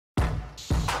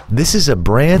This is a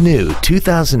brand new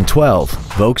 2012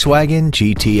 Volkswagen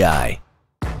GTI.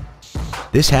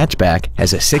 This hatchback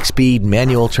has a 6-speed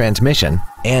manual transmission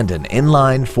and an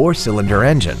inline 4-cylinder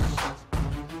engine.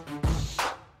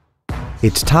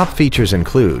 Its top features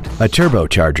include a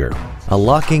turbocharger, a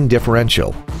locking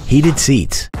differential, heated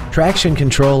seats, traction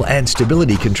control and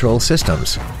stability control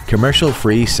systems,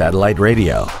 commercial-free satellite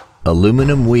radio,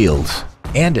 aluminum wheels,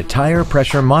 and a tire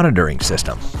pressure monitoring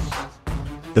system.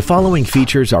 The following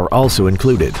features are also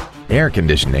included: air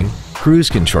conditioning, cruise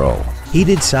control,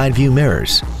 heated side view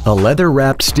mirrors, a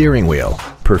leather-wrapped steering wheel,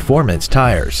 performance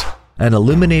tires, an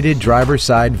illuminated driver's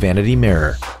side vanity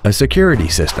mirror, a security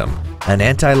system, an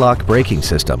anti-lock braking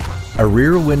system, a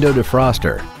rear window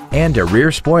defroster, and a rear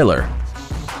spoiler.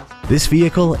 This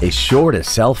vehicle is sure to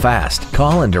sell fast.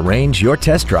 Call and arrange your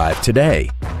test drive today.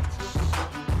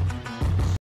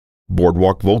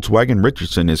 Boardwalk Volkswagen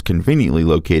Richardson is conveniently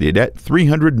located at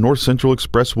 300 North Central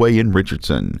Expressway in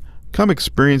Richardson. Come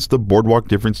experience the Boardwalk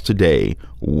difference today.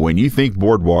 When you think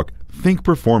Boardwalk, think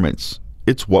performance.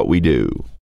 It's what we do.